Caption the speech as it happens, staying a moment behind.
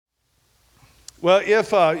Well,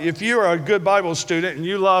 if you're a good Bible student and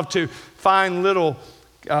you love to find little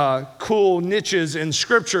cool niches in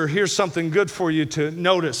Scripture, here's something good for you to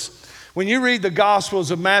notice. When you read the Gospels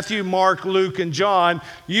of Matthew, Mark, Luke, and John,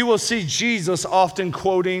 you will see Jesus often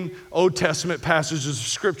quoting Old Testament passages of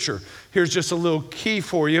Scripture. Here's just a little key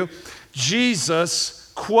for you.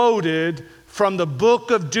 Jesus quoted from the book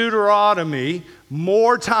of Deuteronomy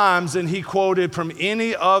more times than he quoted from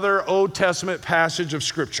any other Old Testament passage of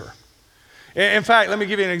Scripture. In fact, let me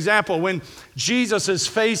give you an example. When Jesus is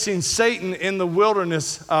facing Satan in the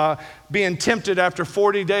wilderness, being tempted after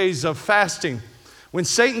 40 days of fasting, when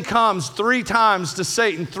Satan comes 3 times to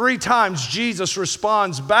Satan, 3 times Jesus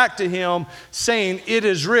responds back to him saying, "It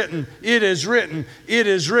is written, it is written, it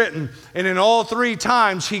is written." And in all 3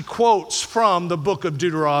 times, he quotes from the book of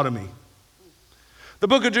Deuteronomy. The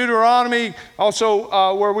book of Deuteronomy,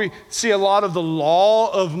 also where we see a lot of the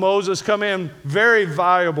law of Moses come in, very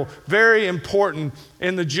valuable, very important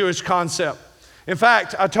in the Jewish concept. In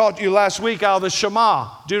fact, I taught you last week out of the Shema,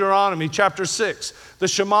 Deuteronomy chapter 6. The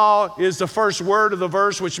Shema is the first word of the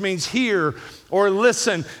verse, which means hear or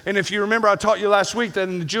listen. And if you remember, I taught you last week that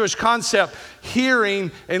in the Jewish concept, hearing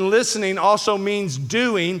and listening also means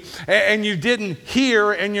doing. And you didn't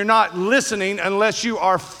hear and you're not listening unless you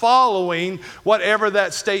are following whatever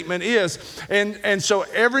that statement is. And so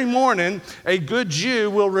every morning, a good Jew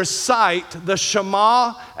will recite the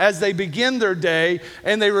Shema as they begin their day,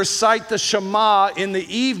 and they recite the Shema in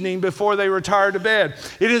the evening before they retire to bed.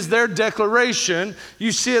 It is their declaration.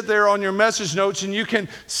 You see it there on your message notes, and you can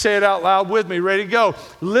say it out loud with me. Ready to go.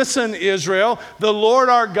 Listen, Israel, the Lord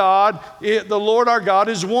our God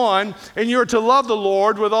is one, and you are to love the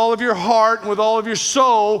Lord with all of your heart and with all of your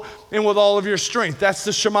soul and with all of your strength. That's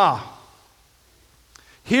the Shema.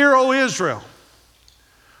 Hear, O Israel,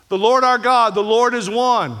 the Lord our God, the Lord is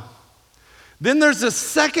one. Then there's a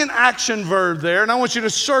second action verb there, and I want you to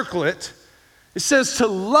circle it. It says to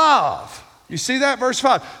love. You see that? Verse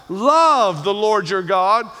 5. Love the Lord your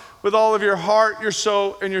God with all of your heart, your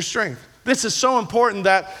soul, and your strength. This is so important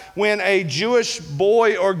that when a Jewish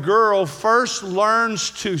boy or girl first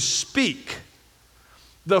learns to speak,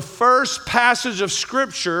 the first passage of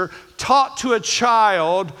Scripture taught to a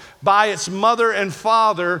child by its mother and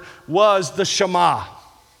father was the Shema.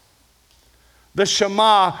 The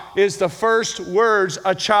Shema is the first words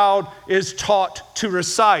a child is taught to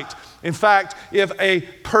recite. In fact, if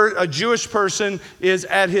a Jewish person is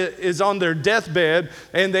on their deathbed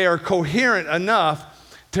and they are coherent enough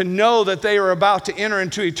to know that they are about to enter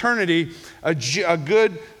into eternity, a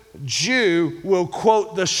good Jew will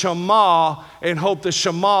quote the Shema and hope the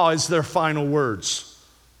Shema is their final words.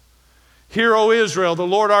 Hear, O Israel, the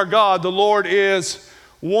Lord our God, the Lord is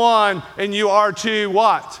one, and you are to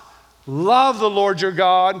what? Love the Lord your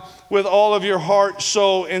God with all of your heart,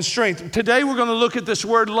 soul, and strength. Today we're going to look at this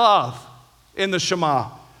word love in the Shema,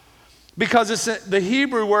 because the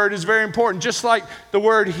Hebrew word is very important. Just like the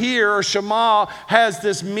word hear or Shema has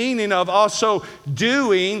this meaning of also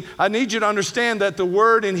doing, I need you to understand that the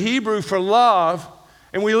word in Hebrew for love,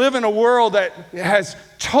 and we live in a world that has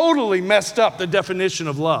totally messed up the definition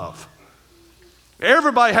of love.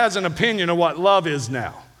 Everybody has an opinion of what love is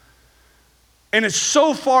now. And it's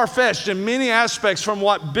so far-fetched in many aspects from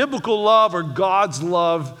what biblical love or God's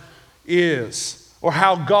love is, or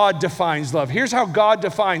how God defines love. Here's how God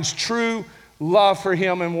defines true love for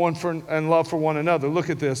Him and love for one another. Look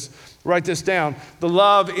at this. Write this down. The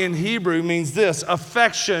love in Hebrew means this: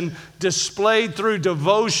 affection displayed through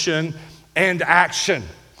devotion and action.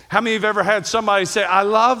 How many of you have ever had somebody say, "I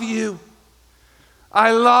love you,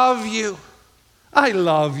 I love you, I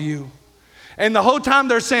love you"? And the whole time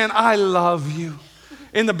they're saying, "I love you,"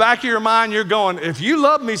 in the back of your mind, you're going, if you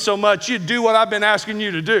love me so much, you'd do what I've been asking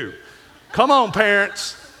you to do. Come on,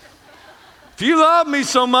 parents. If you love me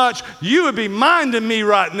so much, you would be minding me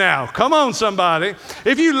right now. Come on, somebody.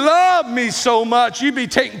 If you love me so much, you'd be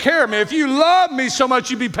taking care of me. If you love me so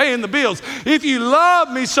much, you'd be paying the bills. If you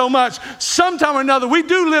love me so much, sometime or another, we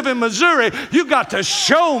do live in Missouri, you got to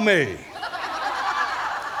show me.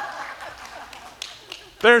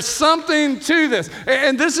 There's something to this.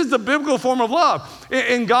 And this is the biblical form of love.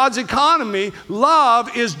 In God's economy,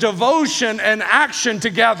 love is devotion and action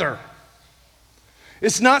together.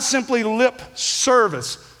 It's not simply lip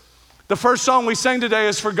service. The first song we sang today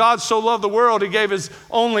is "For God So Loved the World, He Gave His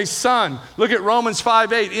Only Son." Look at Romans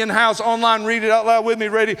 5:8, in-house, online, read it out loud with me,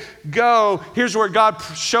 ready, go. Here's where God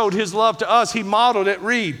showed His love to us. He modeled it,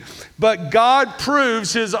 read. But God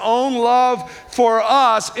proves His own love for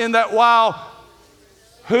us in that while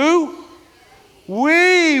who?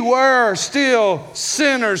 We were still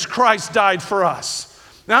sinners, Christ died for us.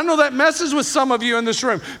 Now, I know that messes with some of you in this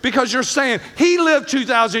room because you're saying, he lived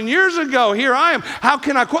 2,000 years ago. Here I am. How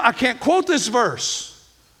can I quote? I can't quote this verse.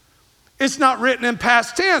 It's not written in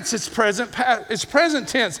past tense. It's present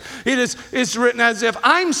tense. It's written as if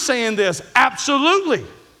I'm saying this. Absolutely.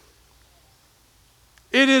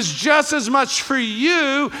 It is just as much for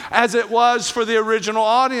you as it was for the original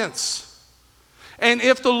audience. And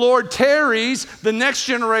if the Lord tarries, the next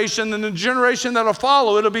generation and the generation that'll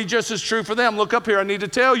follow, it'll be just as true for them. Look up here. I need to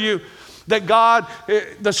tell you that God,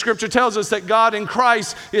 the scripture tells us that God in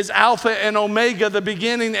Christ is Alpha and Omega, the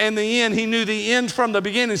beginning and the end. He knew the end from the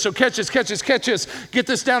beginning. So catch this. Get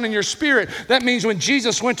this down in your spirit. That means when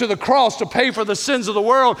Jesus went to the cross to pay for the sins of the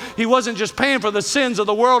world, he wasn't just paying for the sins of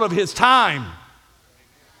the world of his time.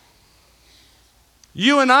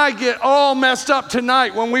 You and I get all messed up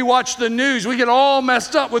tonight when we watch the news. We get all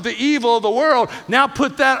messed up with the evil of the world. Now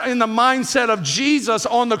put that in the mindset of Jesus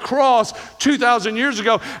on the cross 2,000 years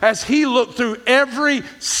ago as he looked through every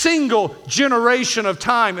single generation of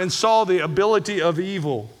time and saw the ability of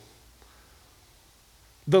evil,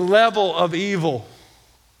 the level of evil.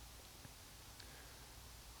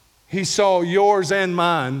 He saw yours and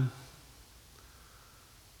mine.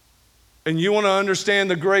 And you want to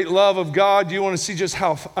understand the great love of God? You want to see just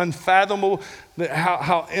how unfathomable,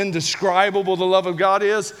 how indescribable the love of God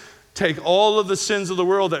is? Take all of the sins of the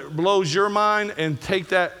world that blows your mind and take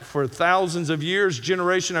that for thousands of years,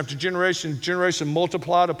 generation after generation,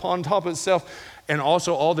 multiplied upon top of itself, and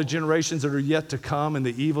also all the generations that are yet to come and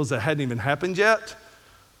the evils that hadn't even happened yet.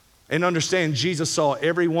 And understand, Jesus saw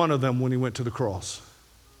every one of them when he went to the cross.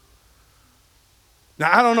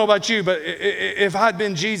 Now, I don't know about you, but if I'd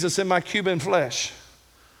been Jesus in my Cuban flesh,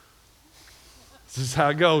 this is how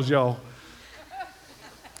it goes, y'all.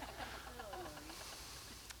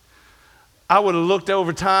 I would have looked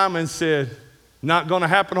over time and said, not going to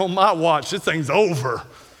happen on my watch. This thing's over.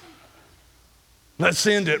 Let's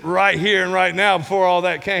end it right here and right now before all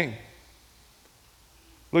that came.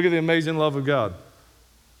 Look at the amazing love of God.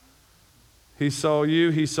 He saw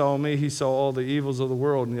you, he saw me, he saw all the evils of the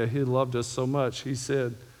world, and yet he loved us so much. He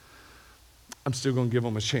said, I'm still going to give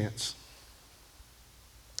them a chance.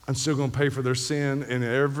 I'm still going to pay for their sin, and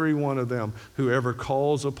every one of them, whoever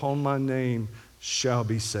calls upon my name shall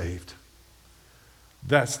be saved.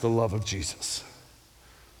 That's the love of Jesus.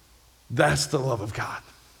 That's the love of God.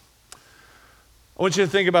 I want you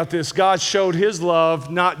to think about this. God showed his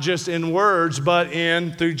love not just in words, but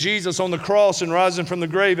through Jesus on the cross and rising from the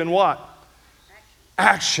grave in what?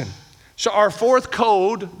 Action. So our fourth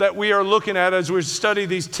code that we are looking at as we study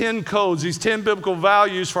these 10 codes, these 10 biblical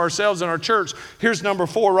values for ourselves and our church. Here's number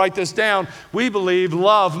 4, write this down. We believe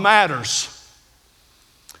love matters.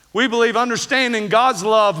 We believe understanding God's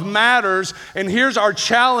love matters, and here's our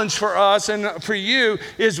challenge for us and for you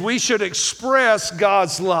is we should express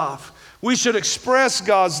God's love. We should express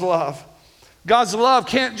God's love. God's love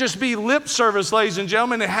can't just be lip service, ladies and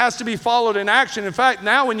gentlemen. It has to be followed in action. In fact,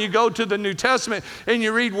 now when you go to the New Testament and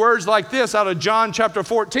you read words like this out of John chapter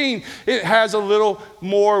 14, it has a little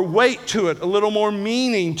more weight to it, a little more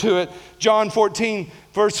meaning to it. John 14,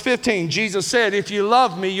 verse 15, Jesus said, if you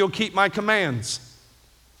love me, you'll keep my commands.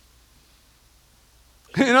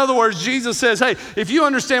 In other words, Jesus says, hey, if you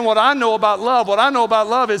understand what I know about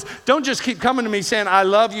love is don't just keep coming to me saying, I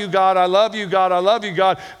love you, God, I love you, God, I love you,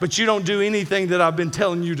 God, but you don't do anything that I've been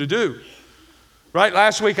telling you to do. Right?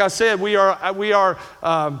 Last week I said we are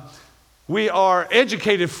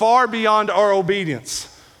educated far beyond our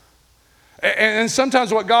obedience. And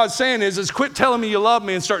sometimes what God's saying is quit telling me you love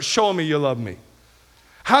me and start showing me you love me.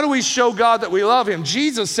 How do we show God that we love him?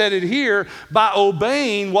 Jesus said it here by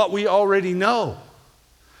obeying what we already know.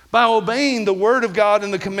 By obeying the word of God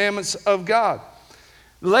and the commandments of God.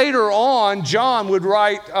 Later on, John would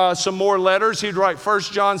write some more letters. He'd write 1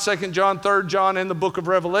 John, 2 John, 3 John, and the book of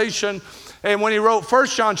Revelation. And when he wrote 1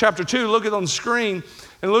 John chapter 2, look at it on the screen,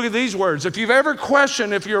 and look at these words. If you've ever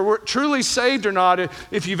questioned if you're truly saved or not,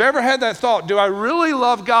 if you've ever had that thought, do I really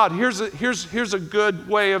love God? Here's a good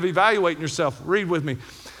way of evaluating yourself. Read with me.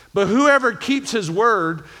 But whoever keeps his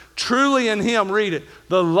word, truly in him, read it.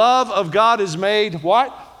 The love of God is made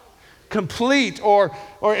what? Complete, or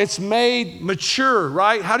it's made mature,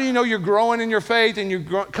 right? How do you know you're growing in your faith and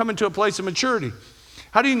you're coming to a place of maturity?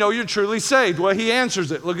 How do you know you're truly saved? Well, he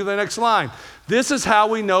answers it. Look at the next line. This is how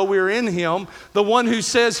we know we're in him. The one who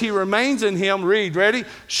says he remains in him, read, ready?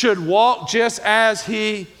 Should walk just as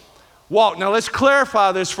he walked. Now let's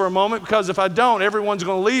clarify this for a moment, because if I don't, everyone's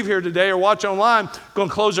going to leave here today or watch online, going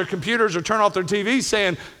to close their computers or turn off their TVs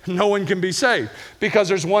saying no one can be saved. Because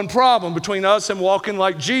there's one problem between us and walking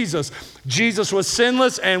like Jesus. Jesus was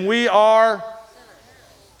sinless and we are.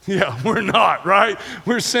 Yeah, we're not, right?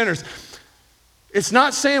 We're sinners. It's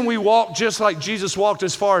not saying we walk just like Jesus walked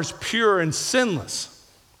as far as pure and sinless.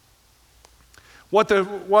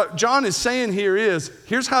 What John is saying here is,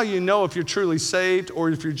 here's how you know if you're truly saved or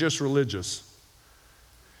if you're just religious.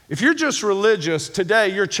 If you're just religious, today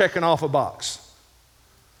you're checking off a box.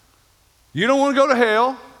 You don't want to go to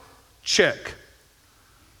hell, check.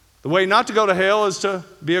 The way not to go to hell is to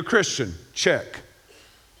be a Christian, check.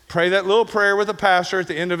 Pray that little prayer with the pastor at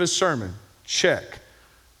the end of his sermon, check.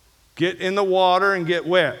 Get in the water and get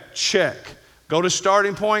wet, check. Go to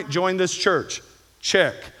Starting Point, join this church,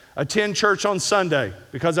 check. Attend church on Sunday,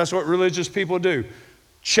 because that's what religious people do,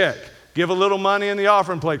 check. Give a little money in the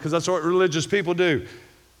offering plate, because that's what religious people do,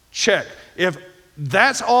 check. If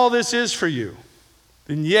that's all this is for you,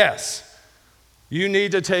 then yes, you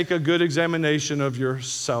need to take a good examination of your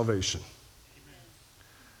salvation.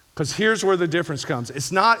 Because here's where the difference comes.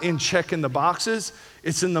 It's not in checking the boxes,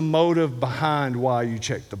 it's in the motive behind why you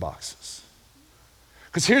check the boxes.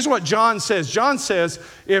 Because here's what John says. John says,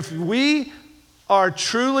 if we are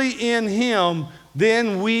truly in him,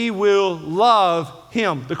 then we will love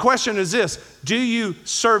him. The question is this: do you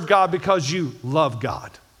serve God because you love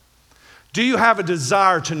God? Do you have a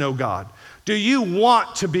desire to know God? Do you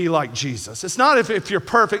want to be like Jesus? It's not if you're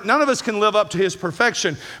perfect. None of us can live up to his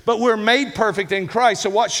perfection, but we're made perfect in Christ. So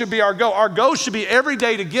what should be our goal? Our goal should be every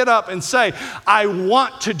day to get up and say, I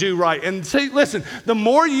want to do right. And see, listen, the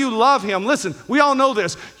more you love him, listen, we all know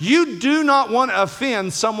this. You do not want to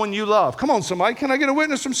offend someone you love. Come on, somebody. Can I get a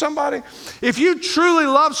witness from somebody? If you truly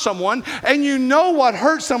love someone and you know what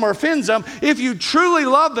hurts them or offends them, if you truly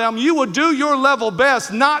love them, you will do your level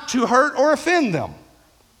best not to hurt or offend them.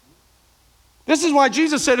 This is why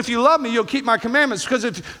Jesus said, if you love me, you'll keep my commandments. Because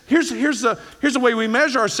here's the way we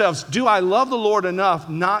measure ourselves. Do I love the Lord enough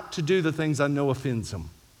not to do the things I know offends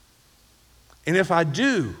him? And if I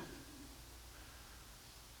do,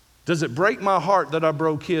 does it break my heart that I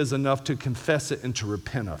broke his enough to confess it and to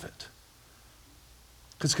repent of it?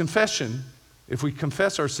 Because confession, if we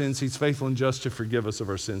confess our sins, he's faithful and just to forgive us of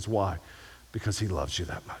our sins. Why? Because he loves you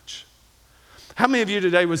that much. How many of you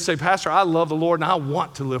today would say, Pastor, I love the Lord and I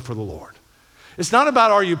want to live for the Lord? It's not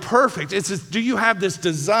about are you perfect. It's just, do you have this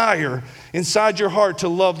desire inside your heart to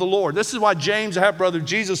love the Lord? This is why James, half brother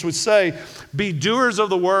Jesus, would say, be doers of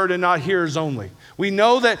the word and not hearers only. We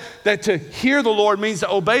know that to hear the Lord means to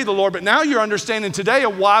obey the Lord, but now you're understanding today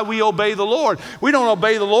of why we obey the Lord. We don't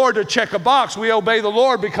obey the Lord to check a box. We obey the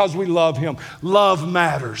Lord because we love him. Love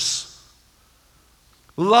matters.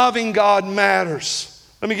 Loving God matters.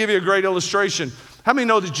 Let me give you a great illustration. How many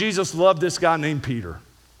know that Jesus loved this guy named Peter?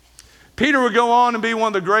 Peter would go on and be one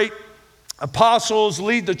of the great apostles,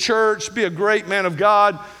 lead the church, be a great man of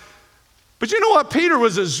God. But you know what? Peter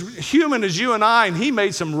was as human as you and I, and he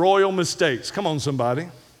made some royal mistakes. Come on, somebody.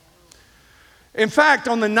 In fact,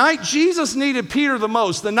 on the night Jesus needed Peter the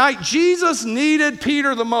most,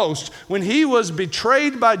 when he was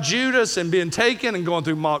betrayed by Judas and being taken and going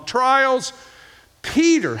through mock trials,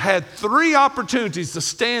 Peter had 3 opportunities to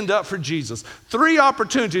stand up for Jesus. 3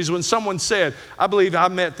 opportunities when someone said, I believe I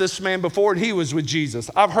met this man before and he was with Jesus.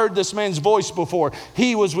 I've heard this man's voice before.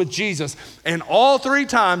 He was with Jesus. And all 3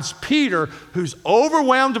 times, Peter, who's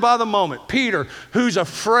overwhelmed by the moment, Peter, who's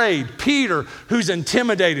afraid, Peter, who's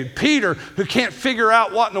intimidated, Peter, who can't figure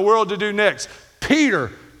out what in the world to do next,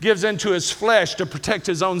 Peter gives into his flesh to protect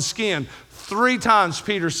his own skin. 3 times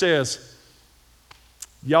Peter says,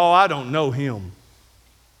 y'all, I don't know him.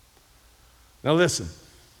 Now listen,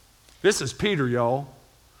 this is Peter, y'all,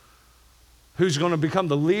 who's going to become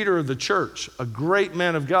the leader of the church, a great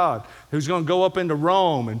man of God, who's going to go up into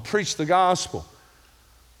Rome and preach the gospel.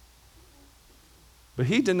 But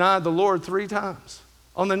he denied the Lord 3 times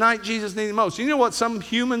on the night Jesus needed him most. You know what some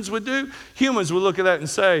humans would do? Humans would look at that and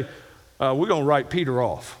say, we're going to write Peter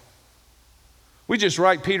off. We just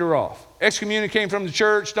write Peter off. Excommunicate him from the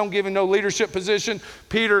church. Don't give him no leadership position.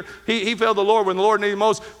 Peter, he failed the Lord when the Lord needed him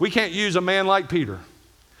most. We can't use a man like Peter.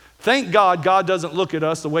 Thank God God doesn't look at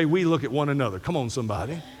us the way we look at one another. Come on,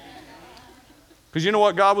 somebody. Because you know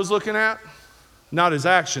what God was looking at? Not his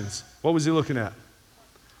actions. What was he looking at?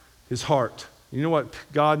 His heart. You know what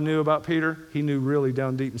God knew about Peter? He knew really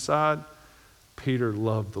down deep inside. Peter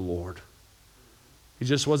loved the Lord. He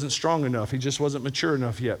just wasn't strong enough. He just wasn't mature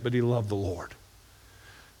enough yet, but he loved the Lord.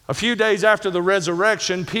 A few days after the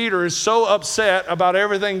resurrection, Peter is so upset about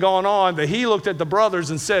everything going on that he looked at the brothers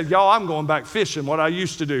and said, y'all, I'm going back fishing, what I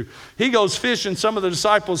used to do. He goes fishing. Some of the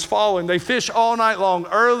disciples follow him. They fish all night long.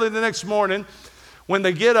 Early the next morning, when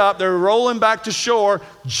they get up, they're rolling back to shore.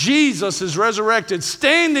 Jesus is resurrected,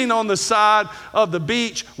 standing on the side of the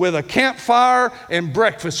beach with a campfire and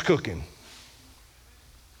breakfast cooking.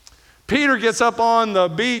 Peter gets up on the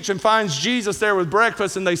beach and finds Jesus there with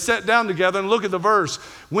breakfast, and they sat down together. And look at the verse.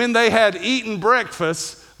 When they had eaten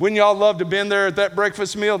breakfast, wouldn't y'all love to have been there at that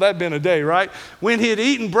breakfast meal? That'd been a day, right? When he had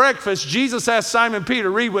eaten breakfast, Jesus asked Simon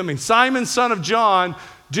Peter, read with me, Simon, son of John,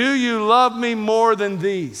 do you love me more than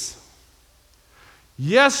these?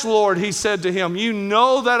 Yes, Lord, he said to him, you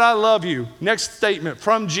know that I love you. Next statement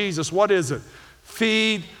from Jesus, what is it?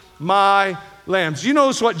 Feed my lambs. You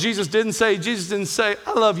notice what Jesus didn't say? Jesus didn't say,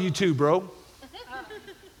 I love you too, bro.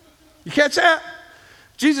 You catch that?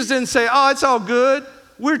 Jesus didn't say, oh, it's all good.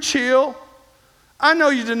 We're chill. I know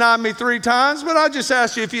you denied me 3 times, but I just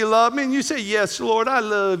asked you if you love me. And you say, yes, Lord, I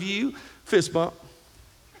love you. Fist bump.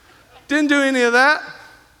 Didn't do any of that.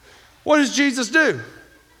 What does Jesus do?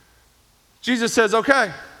 Jesus says,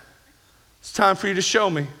 okay, it's time for you to show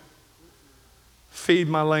me. Feed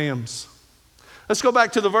my lambs. Let's go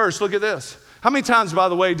back to the verse. Look at this. How many times, by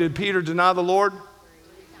the way, did Peter deny the Lord? 3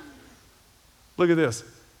 times. Look at this.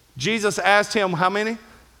 Jesus asked him how many?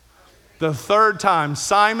 The 3rd time.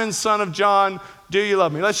 Simon, son of John, do you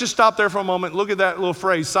love me? Let's just stop there for a moment. Look at that little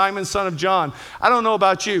phrase, Simon, son of John. I don't know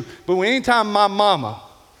about you, but anytime my mama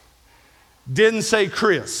didn't say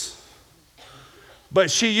Chris,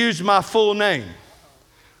 but she used my full name,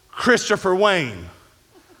 Christopher Wayne,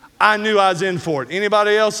 I knew I was in for it.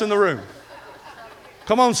 Anybody else in the room?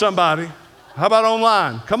 Come on, somebody. How about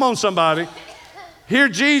online? Come on, somebody. Here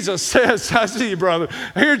Jesus says, I see you, brother.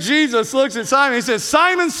 Here Jesus looks at Simon. He says,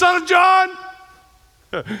 Simon, son of John.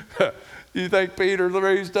 You think Peter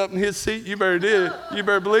raised up in his seat? You better did. You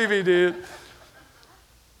better believe he did.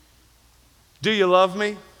 Do you love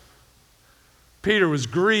me? Peter was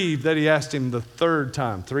grieved that he asked him the 3rd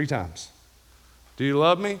time, 3 times. Do you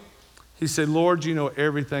love me? He said, Lord, you know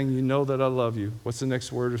everything. You know that I love you. What's the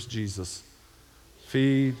next word of Jesus?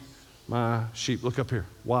 Feed my sheep. Look up here.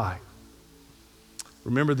 Why?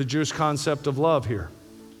 Remember the Jewish concept of love here.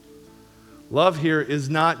 Love here is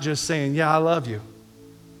not just saying, yeah, I love you.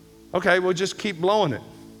 Okay, well, just keep blowing it.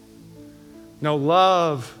 No,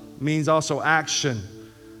 love means also action.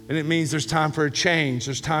 And it means there's time for a change.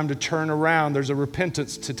 There's time to turn around. There's a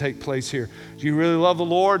repentance to take place here. Do you really love the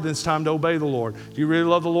Lord? Then it's time to obey the Lord. Do you really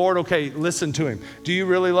love the Lord? Okay, listen to him. Do you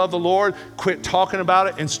really love the Lord? Quit talking about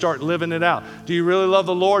it and start living it out. Do you really love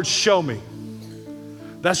the Lord? Show me.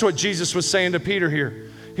 That's what Jesus was saying to Peter here.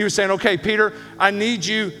 He was saying, okay, Peter, I need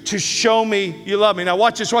you to show me you love me. Now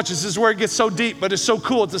watch this, watch this. This is where it gets so deep, but it's so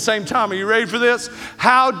cool at the same time. Are you ready for this?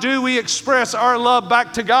 How do we express our love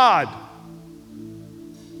back to God?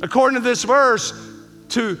 According to this verse,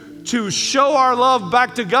 to show our love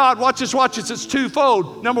back to God, watch this, it's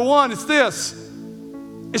twofold. Number 1, it's this.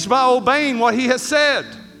 It's by obeying what he has said.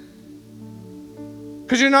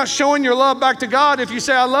 Because you're not showing your love back to God if you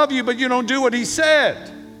say, I love you, but you don't do what he said.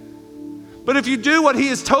 But if you do what he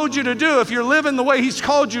has told you to do, if you're living the way he's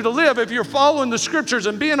called you to live, if you're following the scriptures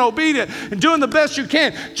and being obedient and doing the best you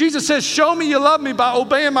can, Jesus says, show me you love me by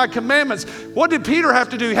obeying my commandments. What did Peter have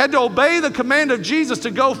to do? He had to obey the command of Jesus to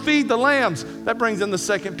go feed the lambs. That brings in the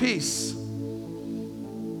second piece.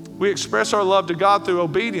 We express our love to God through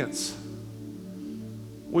obedience.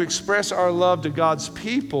 We express our love to God's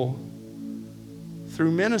people through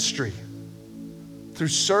ministry, through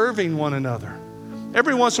serving one another.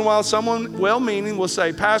 Every once in a while, someone well-meaning will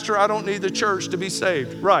say, Pastor, I don't need the church to be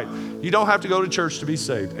saved. Right. You don't have to go to church to be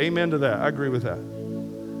saved. Amen to that. I agree with that.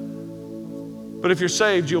 But if you're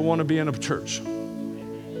saved, you'll want to be in a church.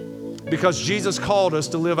 Because Jesus called us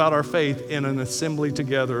to live out our faith in an assembly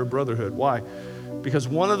together, a brotherhood. Why? Because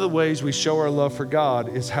one of the ways we show our love for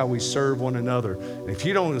God is how we serve one another. And if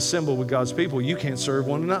you don't assemble with God's people, you can't serve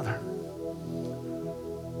one another.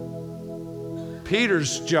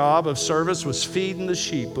 Peter's job of service was feeding the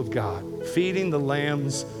sheep of God, feeding the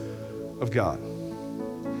lambs of God.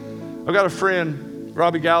 I've got a friend,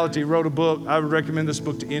 Robbie Gallaty, wrote a book. I would recommend this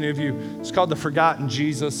book to any of you. It's called The Forgotten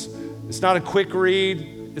Jesus. It's not a quick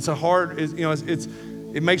read. It's a hard,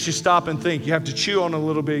 it makes you stop and think. You have to chew on it a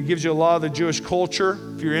little bit. It gives you a lot of the Jewish culture.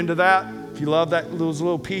 If you're into that, if you love those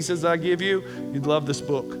little pieces that I give you, you'd love this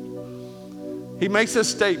book. He makes this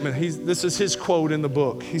statement. This is his quote in the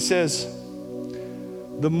book. He says,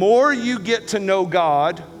 the more you get to know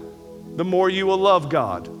God, the more you will love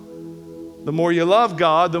God. The more you love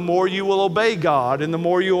God, the more you will obey God. And the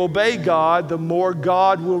more you obey God, the more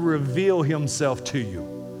God will reveal himself to you.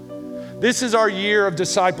 This is our year of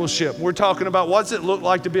discipleship. We're talking about what does it look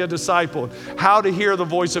like to be a disciple, how to hear the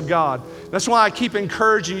voice of God. That's why I keep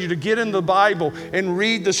encouraging you to get in the Bible and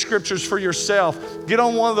read the scriptures for yourself. Get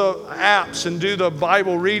on one of the apps and do the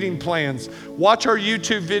Bible reading plans. Watch our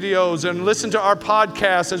YouTube videos and listen to our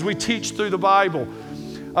podcasts as we teach through the Bible.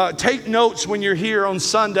 Take notes when you're here on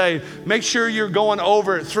Sunday. Make sure you're going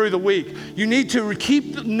over it through the week. You need to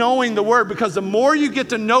keep knowing the Word, because the more you get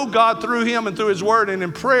to know God through Him and through His Word and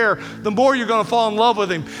in prayer, the more you're going to fall in love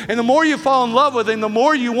with Him. And the more you fall in love with Him, the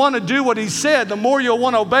more you want to do what He said, the more you'll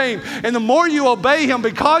want to obey Him. And the more you obey Him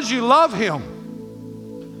because you love Him,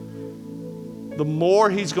 the more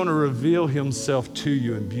He's going to reveal Himself to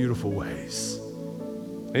you in beautiful ways.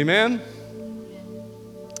 Amen?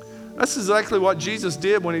 That's exactly what Jesus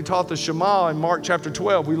did when He taught the Shema in Mark chapter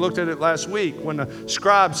 12. We looked at it last week when the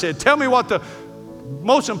scribe said, tell me what the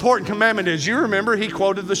most important commandment is. You remember He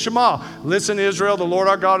quoted the Shema. Listen, Israel, the Lord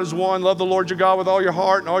our God is one. Love the Lord your God with all your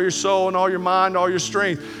heart and all your soul and all your mind, all your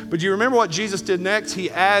strength. But you remember what Jesus did next? He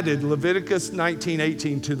added Leviticus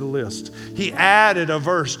 19:18 to the list. He added a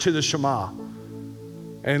verse to the Shema.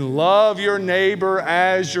 And love your neighbor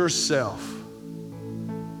as yourself.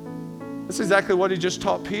 That's exactly what He just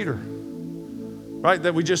taught Peter. Right?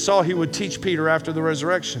 That we just saw He would teach Peter after the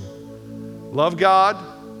resurrection. Love God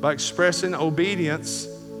by expressing obedience.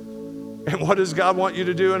 And what does God want you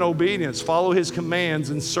to do in obedience? Follow His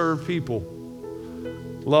commands and serve people.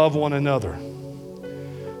 Love one another.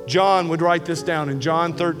 John would write this down in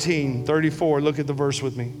John 13:34. Look at the verse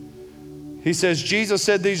with me. He says, Jesus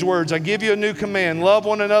said these words, I give you a new command. Love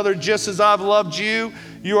one another just as I've loved you.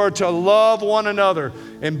 You are to love one another.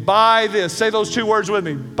 And by this, say those two words with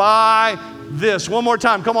me. By this. One more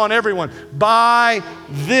time. Come on, everyone. By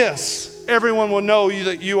this, everyone will know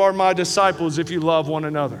that you are my disciples if you love one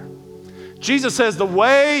another. Jesus says the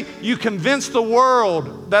way you convince the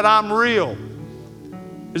world that I'm real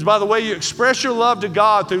is by the way you express your love to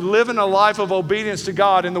God through living a life of obedience to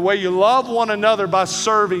God, and the way you love one another by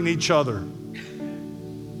serving each other.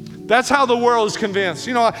 That's how the world is convinced.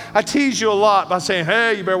 You know, I tease you a lot by saying,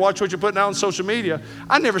 hey, you better watch what you're putting out on social media.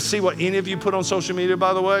 I never see what any of you put on social media,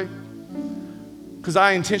 by the way, because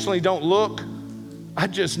I intentionally don't look. I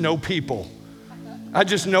just know people. I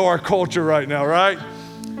just know our culture right now, right?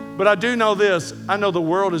 But I do know this. I know the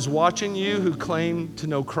world is watching you who claim to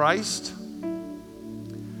know Christ.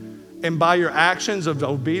 And by your actions of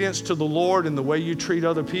obedience to the Lord and the way you treat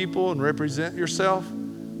other people and represent yourself,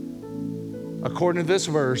 according to this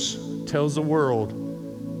verse, tells the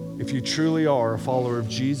world if you truly are a follower of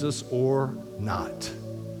Jesus or not.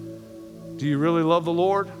 Do you really love the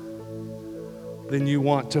Lord? Then you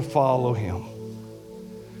want to follow Him.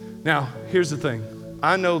 Now, here's the thing.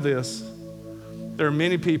 I know this. There are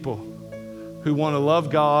many people who want to love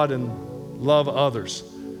God and love others.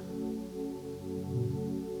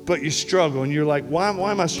 But you struggle, and you're like, why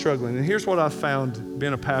am I struggling? And here's what I've found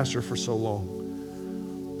being a pastor for so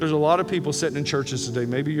long. There's a lot of people sitting in churches today,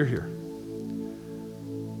 maybe you're here,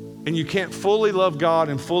 and you can't fully love God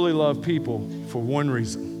and fully love people for one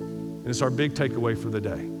reason. And it's our big takeaway for the day.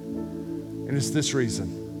 And it's this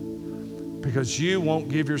reason. Because you won't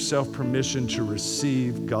give yourself permission to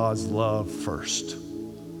receive God's love first.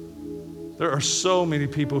 There are so many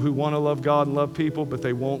people who want to love God and love people, but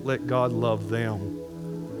they won't let God love them.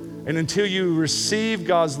 And until you receive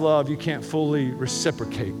God's love, you can't fully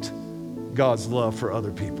reciprocate God's love for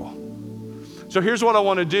other people. So here's what I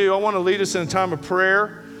want to do. I want to lead us in a time of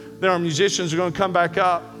prayer. Then our musicians are going to come back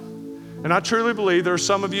up. And I truly believe there are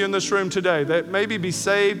some of you in this room today that maybe be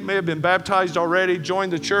saved, may have been baptized already,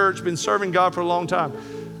 joined the church, been serving God for a long time,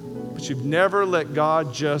 but you've never let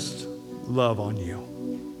God just love on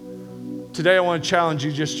you. Today I want to challenge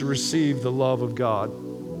you just to receive the love of God.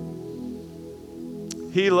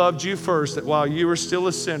 He loved you first, that while you were still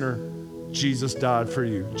a sinner, Jesus died for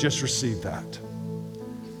you. Just receive that.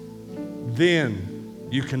 Then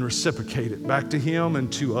you can reciprocate it back to Him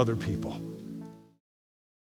and to other people.